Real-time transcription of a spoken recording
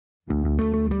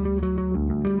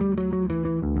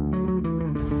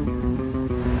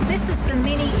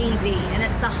EV, and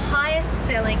it's the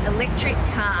highest-selling electric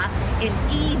car in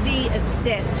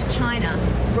EV-obsessed China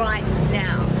right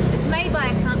now. It's made by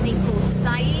a company called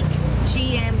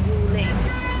SAIC-GM-Wuling.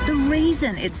 The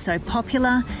reason it's so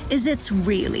popular is it's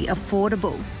really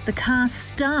affordable. The car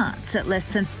starts at less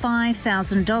than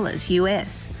 $5,000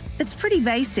 US. It's pretty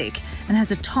basic and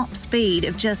has a top speed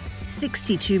of just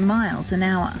 62 miles an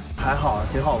hour. 还好，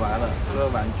挺好玩的，和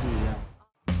玩具一样。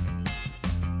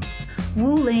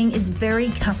 Wuling is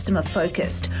very customer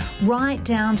focused, right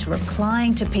down to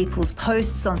replying to people's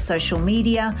posts on social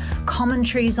media,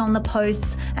 commentaries on the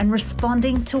posts, and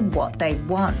responding to what they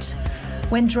want.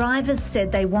 When drivers said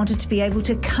they wanted to be able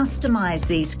to customize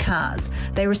these cars,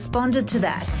 they responded to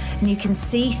that. And you can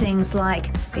see things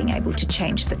like being able to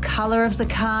change the color of the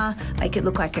car, make it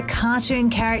look like a cartoon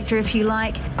character if you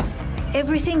like.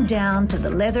 Everything down to the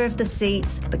leather of the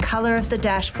seats, the color of the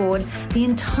dashboard, the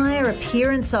entire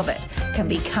appearance of it can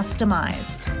be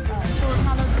customized. 说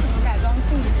它的自主改装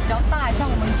性也比较大，像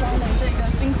我们装的这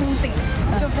个星空顶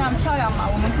就非常漂亮嘛。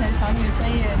我们可能小女生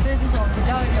也对这种比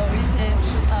较有一些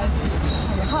喜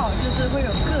好，就是会有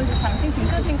想进行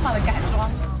个性化的改装。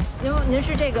您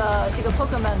是这个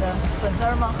Pokemon 的粉丝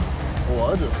吗？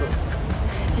我儿子是。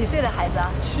几岁的孩子啊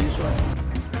7岁。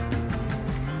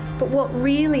 But what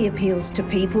really appeals to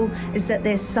people is that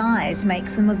their size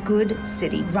makes them a good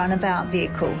city runabout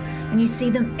vehicle. And you see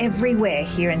them everywhere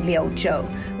here in Liuzhou,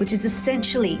 which is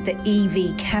essentially the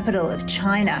EV capital of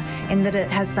China in that it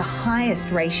has the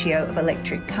highest ratio of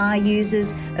electric car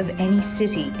users of any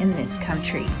city in this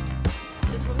country.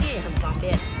 充电也很方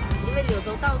便，因为柳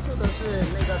州到处都是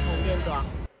那个充电桩。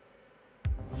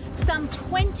 Some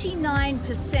 29%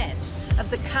 of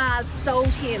the cars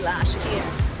sold here last year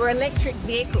were electric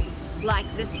vehicles like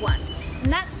this one.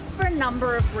 And that's for a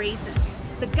number of reasons.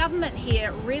 The government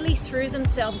here really threw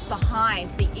themselves behind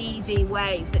the EV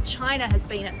wave that China has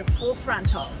been at the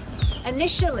forefront of.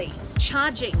 Initially,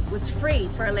 charging was free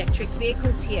for electric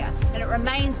vehicles here, and it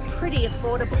remains pretty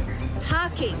affordable.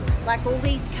 Parking, like all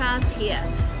these cars here,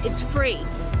 is free.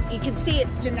 You can see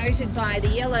it's denoted by the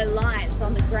yellow lines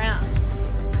on the ground.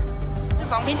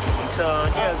 方便停车，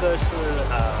第二个是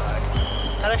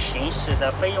它的行驶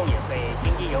的费用也会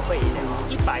经济优惠一点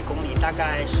，100公里大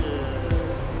概是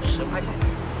10块钱，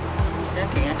现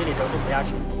在停在这里都是不要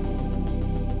钱。